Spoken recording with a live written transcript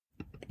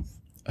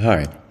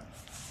Hi,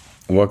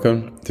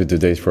 welcome to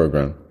today's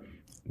program.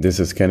 This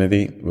is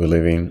Kennedy. We're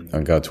living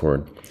on God's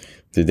Word.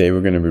 Today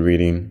we're going to be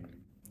reading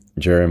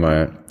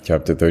Jeremiah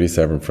chapter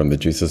 37 from the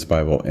Jesus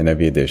Bible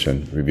NIV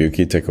edition. Review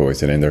key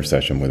takeaways and end our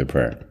session with a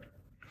prayer.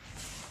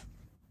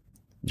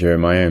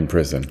 Jeremiah in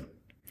prison.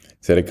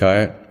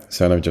 Zedekiah,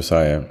 son of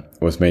Josiah,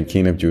 was made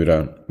king of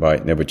Judah by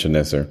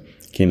Nebuchadnezzar,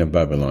 king of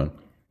Babylon.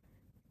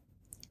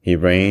 He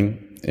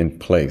reigned in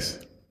place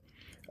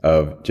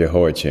of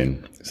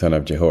Jehoiachin, son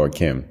of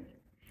Jehoiakim.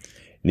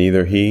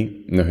 Neither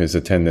he nor his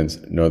attendants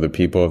nor the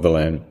people of the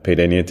land paid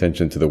any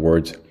attention to the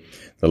words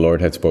the Lord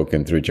had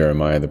spoken through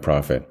Jeremiah the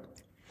prophet.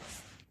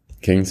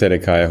 King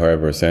Zedekiah,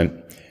 however, sent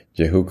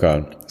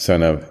Jehukal,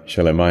 son of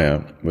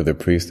Shelemiah, with the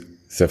priest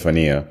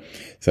Zephaniah,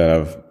 son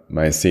of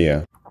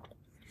Maaseiah,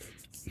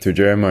 to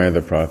Jeremiah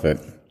the prophet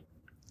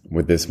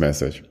with this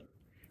message: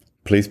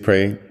 "Please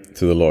pray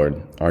to the Lord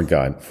our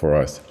God for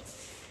us."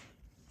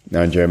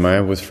 Now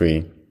Jeremiah was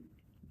free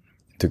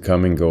to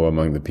come and go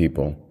among the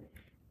people,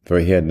 for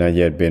he had not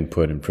yet been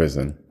put in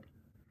prison.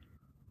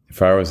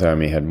 Pharaoh's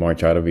army had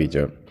marched out of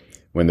Egypt.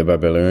 When the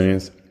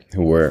Babylonians,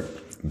 who were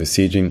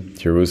besieging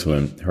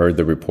Jerusalem, heard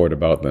the report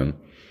about them,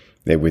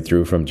 they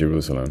withdrew from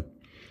Jerusalem.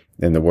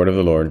 Then the word of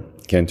the Lord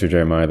came to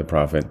Jeremiah the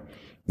prophet.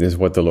 "This is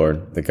what the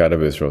Lord, the God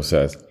of Israel,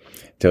 says.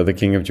 Tell the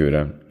king of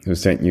Judah, who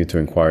sent you to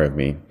inquire of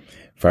me,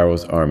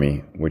 Pharaoh's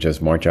army, which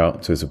has marched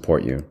out to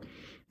support you,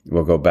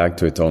 will go back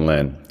to its own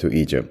land, to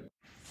Egypt."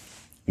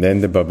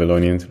 Then the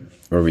Babylonians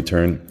were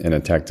returned and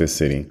attacked this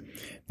city.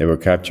 They were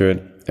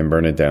captured and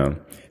burned it down.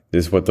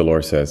 This is what the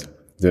Lord says: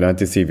 "Do not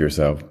deceive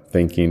yourself,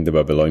 thinking the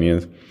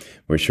Babylonians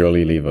will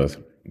surely leave us.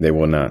 They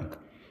will not.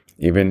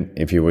 Even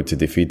if you were to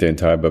defeat the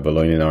entire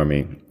Babylonian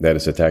army that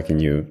is attacking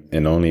you,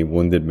 and only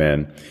wounded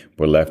men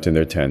were left in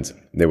their tents,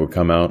 they will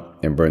come out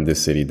and burn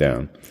this city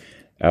down."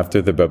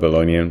 After the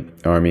Babylonian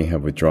army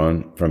had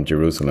withdrawn from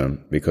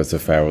Jerusalem because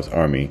of Pharaoh's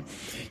army,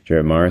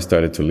 Jeremiah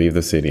started to leave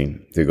the city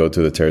to go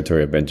to the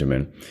territory of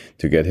Benjamin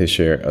to get his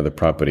share of the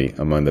property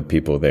among the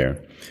people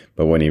there.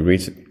 But when he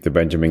reached the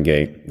Benjamin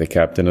gate, the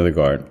captain of the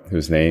guard,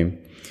 whose name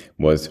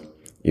was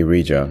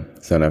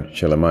Irijah, son of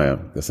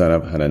Shelemiah, the son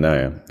of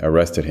Hananiah,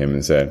 arrested him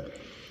and said,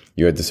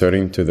 "You are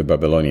deserting to the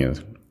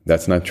Babylonians."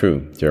 "That's not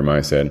true,"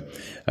 Jeremiah said.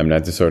 "I'm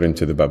not deserting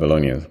to the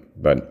Babylonians."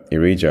 But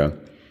Irijah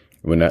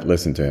would not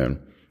listen to him.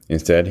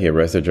 Instead, he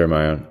arrested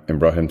Jeremiah and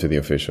brought him to the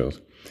officials.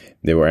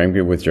 They were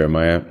angry with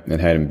Jeremiah and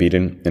had him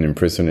beaten and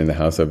imprisoned in the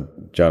house of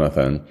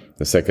Jonathan,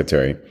 the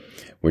secretary,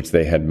 which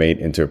they had made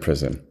into a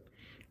prison.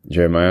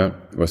 Jeremiah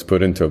was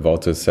put into a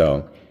vaulted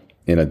cell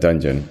in a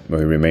dungeon,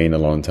 where he remained a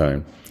long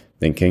time.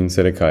 Then King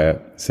Zedekiah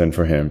sent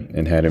for him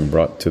and had him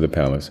brought to the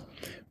palace,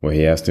 where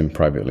he asked him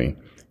privately,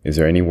 "Is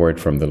there any word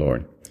from the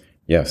Lord?"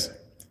 "Yes,"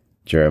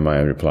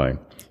 Jeremiah replied.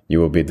 "You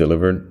will be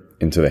delivered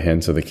into the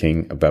hands of the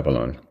king of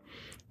Babylon."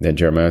 Then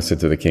Jeremiah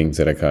said to the king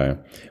Zedekiah,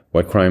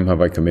 "What crime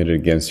have I committed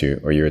against you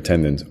or your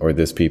attendants or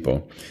this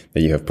people,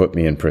 that you have put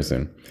me in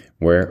prison?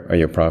 Where are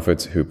your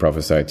prophets who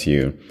prophesied to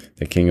you,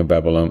 the king of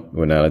Babylon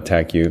will not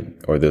attack you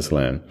or this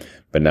land?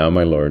 But now,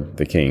 my lord,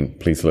 the king,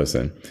 please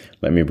listen.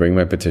 Let me bring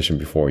my petition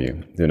before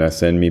you. Do not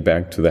send me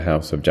back to the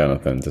house of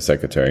Jonathan, the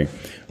secretary,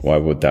 or I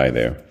will die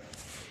there."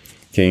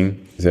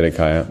 King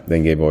Zedekiah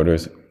then gave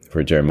orders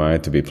for Jeremiah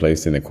to be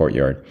placed in the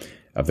courtyard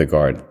of the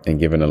guard and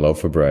given a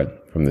loaf of bread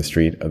from the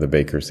street of the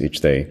bakers each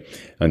day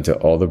until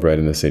all the bread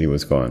in the city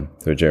was gone.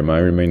 So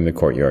Jeremiah remained in the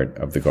courtyard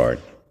of the guard.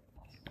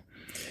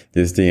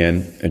 This is the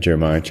end of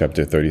Jeremiah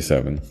chapter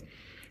 37.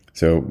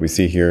 So we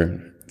see here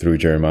through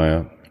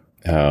Jeremiah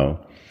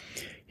how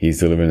he's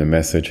delivering a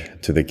message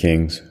to the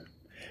kings,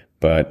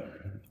 but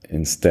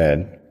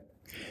instead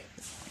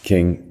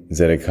King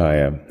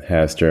Zedekiah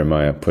has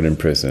Jeremiah put in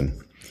prison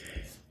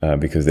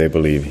because they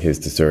believe he's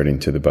deserting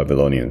to the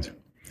Babylonians.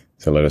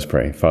 So let us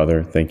pray.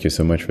 Father, thank you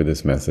so much for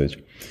this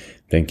message.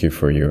 Thank you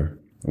for your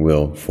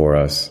will for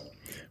us,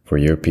 for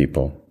your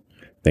people.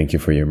 Thank you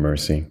for your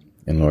mercy.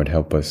 And Lord,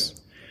 help us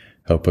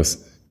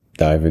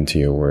dive into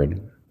your word,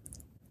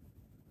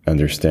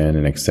 understand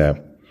and accept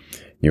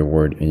your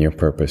word and your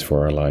purpose for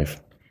our life.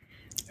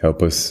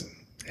 Help us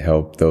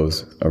help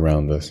those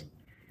around us.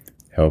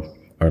 Help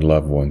our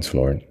loved ones,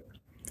 Lord.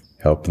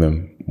 Help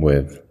them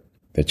with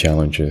the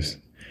challenges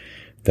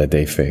that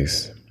they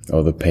face.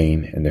 All the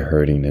pain and the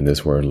hurting in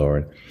this world,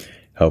 Lord.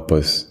 Help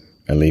us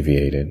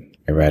alleviate it,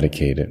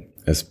 eradicate it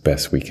as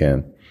best we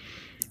can.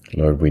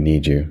 Lord, we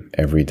need you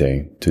every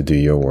day to do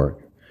your work.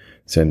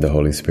 Send the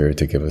Holy Spirit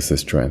to give us the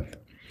strength.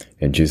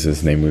 In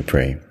Jesus' name we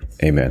pray.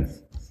 Amen.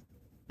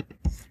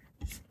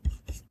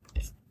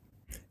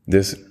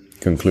 This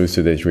concludes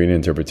today's reading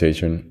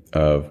interpretation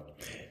of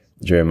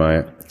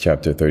Jeremiah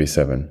chapter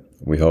 37.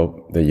 We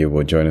hope that you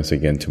will join us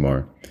again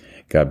tomorrow.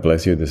 God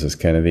bless you. This is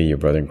Kennedy, your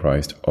brother in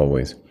Christ,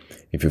 always.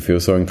 If you feel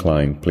so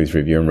inclined, please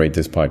review and rate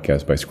this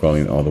podcast by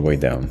scrolling all the way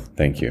down.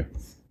 Thank you.